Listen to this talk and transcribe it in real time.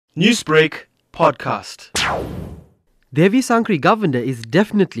Newsbreak Podcast. Devi Sankaree Govender is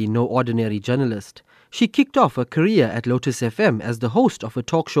definitely no ordinary journalist. She kicked off her career at Lotus FM as the host of a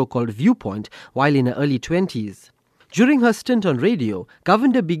talk show called Viewpoint while in her early 20s. During her stint on radio,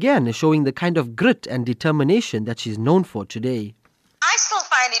 Govender began showing the kind of grit and determination that she's known for today. I still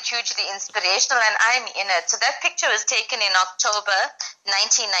find it hugely inspirational, and I'm in it. So that picture was taken in October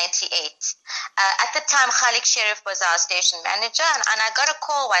 1998. At the time, Khalid Sheriff was our station manager, and I got a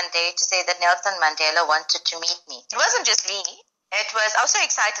call one day to say that Nelson Mandela wanted to meet me. It wasn't just me. I was so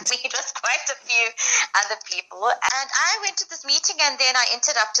excited. It was quite a few other people. And I went to this meeting, and then I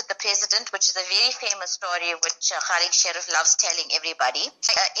interrupted the president, which is a very famous story which Khalid Sheriff loves telling everybody.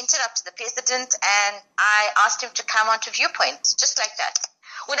 I interrupted the president, and I asked him to come onto Viewpoint, just like that.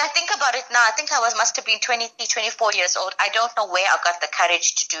 When I think about it now, I think must have been 23, 24 years old. I don't know where I got the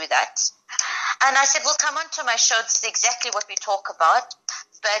courage to do that. And I said, well, come on to my show. This is exactly what we talk about.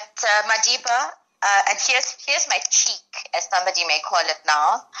 But Madiba, and here's my cheek, as somebody may call it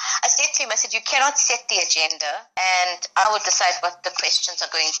now. I said to him, I said, you cannot set the agenda, and I will decide what the questions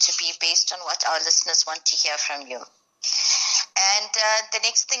are going to be based on what our listeners want to hear from you. And the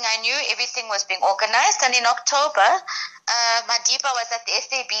next thing I knew, everything was being organized. And in October, Madiba was at the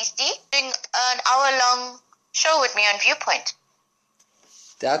SABC doing an hour-long show with me on Viewpoint.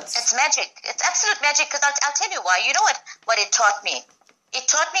 It's magic. It's absolute magic, because I'll tell you why. You know what it taught me? It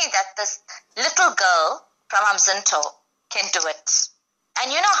taught me that this little girl from Amzinto can do it.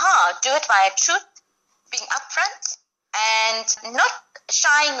 And you know how? Do it via truth, being upfront, and not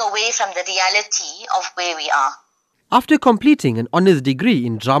shying away from the reality of where we are. After completing an honours degree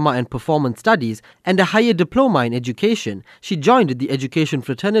in drama and performance studies and a higher diploma in education, she joined the education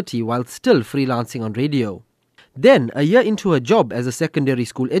fraternity while still freelancing on radio. Then, a year into her job as a secondary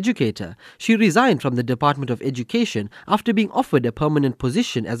school educator, she resigned from the Department of Education after being offered a permanent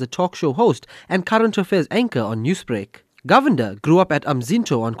position as a talk show host and current affairs anchor on Newsbreak. Govender grew up at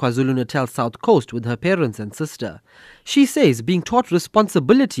Amzinto on KwaZulu-Natal's south coast with her parents and sister. She says being taught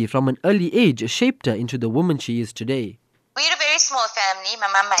responsibility from an early age shaped her into the woman she is today. We're a very small family, my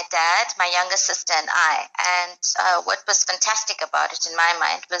mum, my dad, my younger sister and I. And what was fantastic about it in my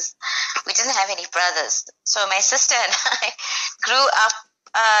mind was we didn't have any brothers. So my sister and I grew up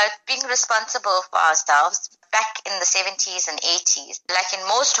being responsible for ourselves. Back in the 70s and 80s, like in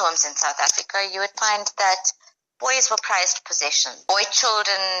most homes in South Africa, you would find that boys were prized possessions. Boy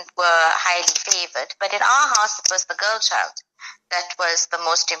children were highly favored. But in our house, it was the girl child that was the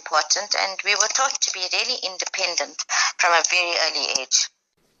most important, and we were taught to be really independent from a very early age.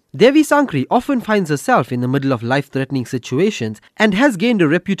 Devi Sankaree often finds herself in the middle of life-threatening situations and has gained a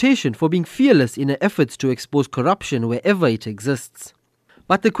reputation for being fearless in her efforts to expose corruption wherever it exists.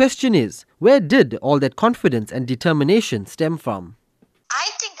 But the question is, where did all that confidence and determination stem from? I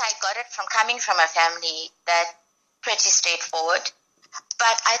think I got it from coming from a family that's pretty straightforward,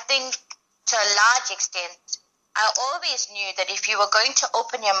 but I think to a large extent, I always knew that if you were going to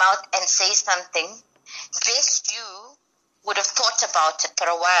open your mouth and say something, best you would have thought about it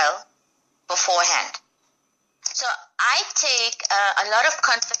for a while beforehand. So I take a lot of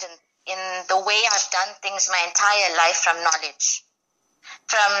confidence in the way I've done things my entire life from knowledge.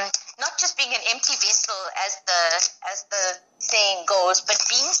 From not just being an empty vessel, as the saying goes, but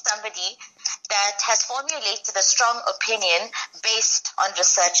being somebody that has formulated a strong opinion based on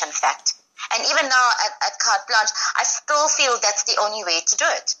research and fact. And even now at Carte Blanche, I still feel that's the only way to do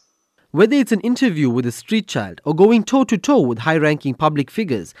it. Whether it's an interview with a street child or going toe-to-toe with high-ranking public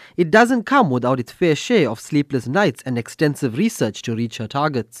figures, it doesn't come without its fair share of sleepless nights and extensive research to reach her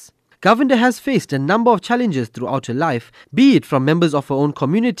targets. Govender has faced a number of challenges throughout her life, be it from members of her own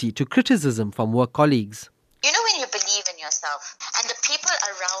community to criticism from work colleagues. You know, when you believe in yourself and the people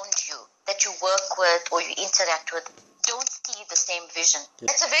around you that you work with or you interact with don't see the same vision.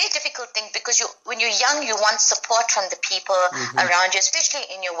 It's a very difficult thing because when you're young, you want support from the people around you, especially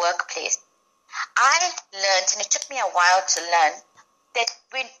in your workplace. I learned, and it took me a while to learn, that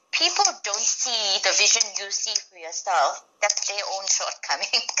when people don't see the vision you see for yourself, that's their own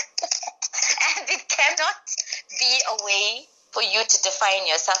shortcoming. And it cannot be a way for you to define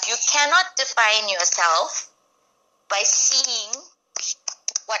yourself. You cannot define yourself by seeing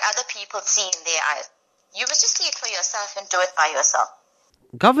what other people see in their eyes. You must just see it for yourself and do it by yourself.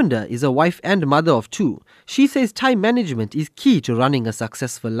 Govender is a wife and mother of two. She says time management is key to running a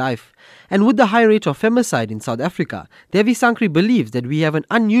successful life. And with the high rate of femicide in South Africa, Devi Sankaree believes that we have an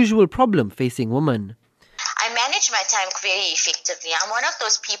unusual problem facing women. I manage manage my time very effectively. I'm one of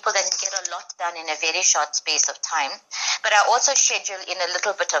those people that can get a lot done in a very short space of time, but I also schedule in a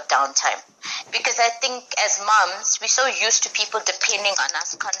little bit of downtime, because I think as moms, we're so used to people depending on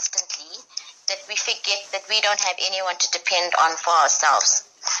us constantly that we forget that we don't have anyone to depend on for ourselves.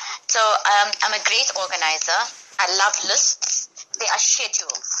 So I'm a great organizer. I love lists. There are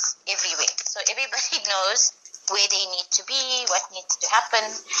schedules everywhere, so everybody knows where they need to be, what needs to happen,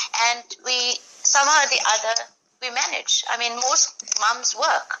 and we somehow or the other we manage. I mean, most moms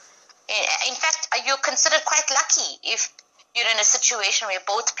work. In fact, you're considered quite lucky if you're in a situation where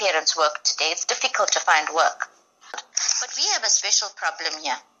both parents work today. It's difficult to find work. But we have a special problem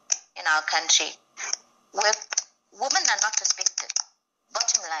here in our country where women are not respected.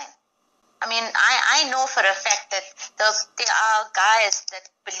 Bottom line. I mean, I know for a fact that there are guys that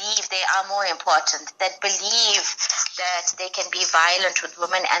believe they are more important, that believe that they can be violent with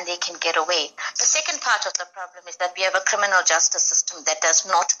women and they can get away. The second part of the problem is that we have a criminal justice system that does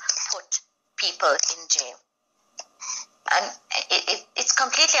not put people in jail. And it's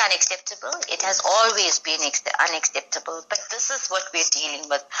completely unacceptable. It has always been unacceptable, but this is what we're dealing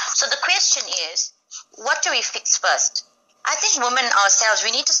with. So the question is, what do we fix first? I think women ourselves, we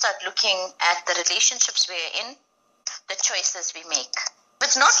need to start looking at the relationships we're in, the choices we make.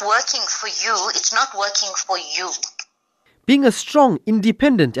 If it's not working for you, it's not working for you. Being a strong,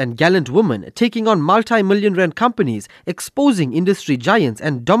 independent and gallant woman, taking on multi-million rand companies, exposing industry giants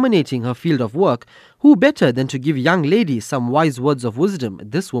and dominating her field of work, who better than to give young ladies some wise words of wisdom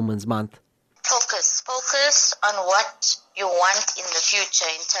this Women's Month? Focus on what you want in the future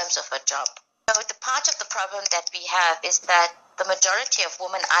in terms of a job. So the part of the problem that we have is that the majority of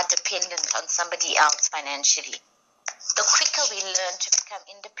women are dependent on somebody else financially. The quicker we learn to become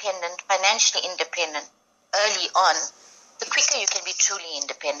independent, financially independent, early on, the quicker you can be truly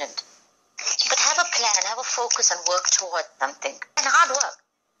independent. But have a plan, have a focus and work towards something. And hard work.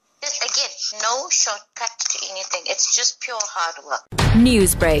 Just again, no shortcut to anything. It's just pure hard work.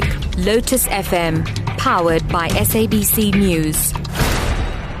 Newsbreak, Lotus FM, powered by SABC News.